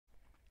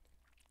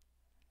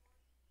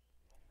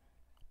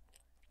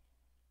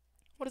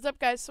What is up,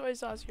 guys? Soy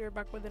Sauce here,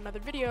 back with another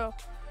video.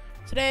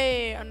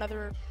 Today,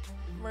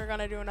 we're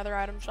gonna do another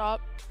item shop.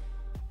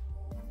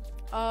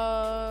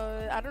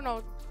 I don't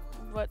know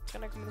what's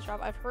gonna come in the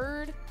shop. I've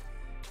heard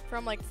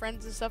from like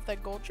friends and stuff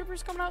that Gold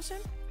Tripper's coming out soon,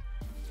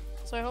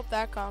 so I hope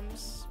that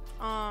comes.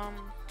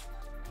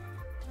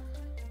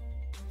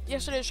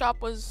 Yesterday's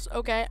shop was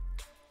okay.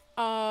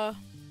 Yeah,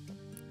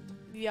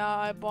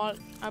 I bought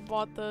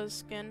the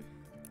skin.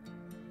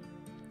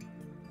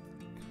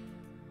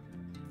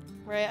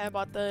 Right, I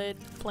bought the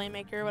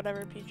Playmaker,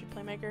 whatever, PG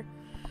Playmaker.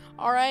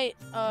 Alright,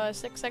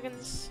 6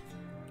 seconds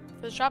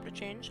for the shop to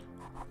change.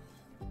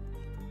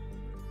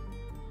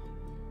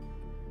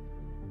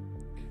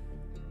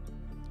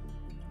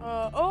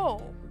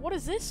 Oh, what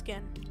is this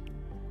skin?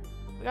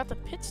 We got the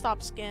Pit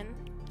Stop skin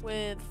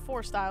with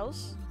 4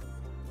 styles.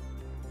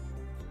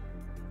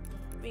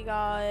 We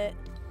got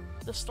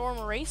the Storm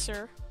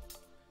Racer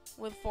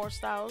with 4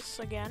 styles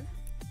again.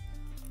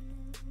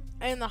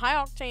 And the High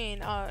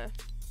Octane,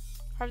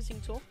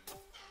 harvesting tool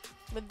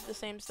with the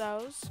same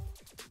styles.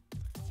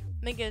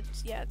 I think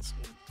it's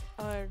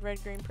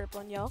red, green,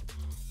 purple, and yellow.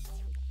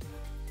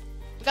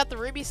 We got the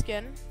Ruby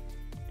skin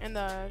and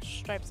the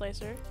Stripe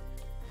Slicer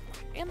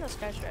and the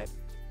Sky Stripe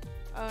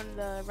on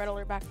the Red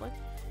Alert backbling.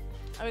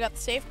 We got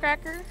the Safe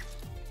Cracker,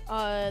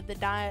 all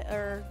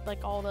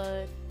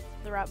the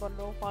rat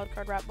bundle, wild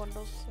card rat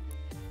bundles.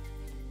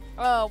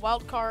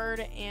 Wild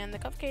card and the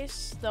cuff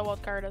case. The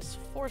wild card has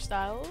 4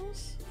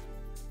 styles.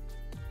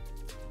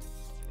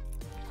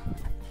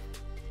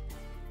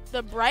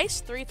 The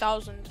Bryce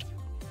 3000.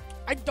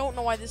 I don't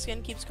know why this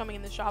skin keeps coming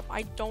in the shop.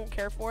 I don't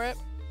care for it.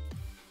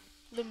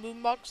 The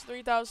Moonbox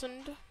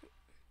 3000.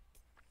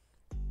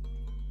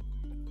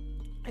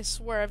 I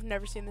swear I've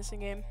never seen this in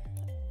game.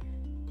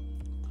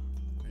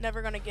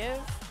 Never gonna give.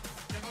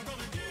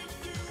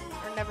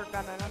 Or never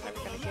gonna, not never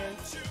gonna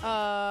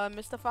give.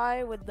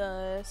 Mystify with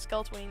the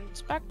Skeleton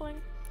Wings back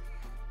bling.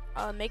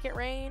 Make It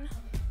Rain.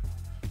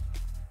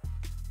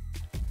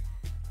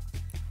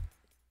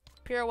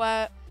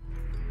 Pirouette.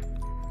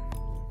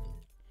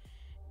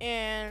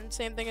 And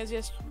same thing as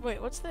yesterday.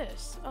 Wait, what's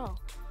this? Oh.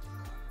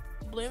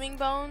 Blooming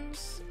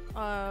Bones,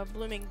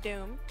 Blooming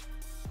Doom.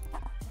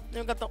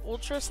 Then we got the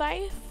Ultra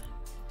Scythe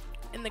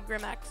and the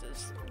Grim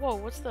Axes. Whoa,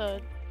 what's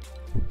the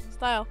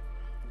style?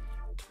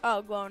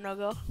 Oh, glow and no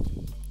glow.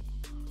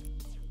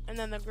 And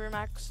then the Grim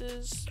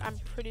Axes, I'm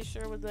pretty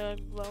sure with the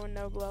glow and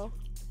no glow.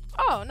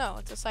 Oh no,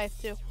 it's a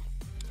scythe too.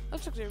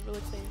 Looks like a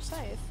really clean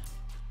scythe.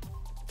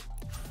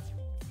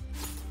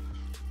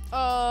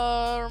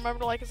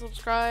 Remember to like and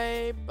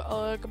subscribe.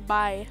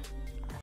 Goodbye.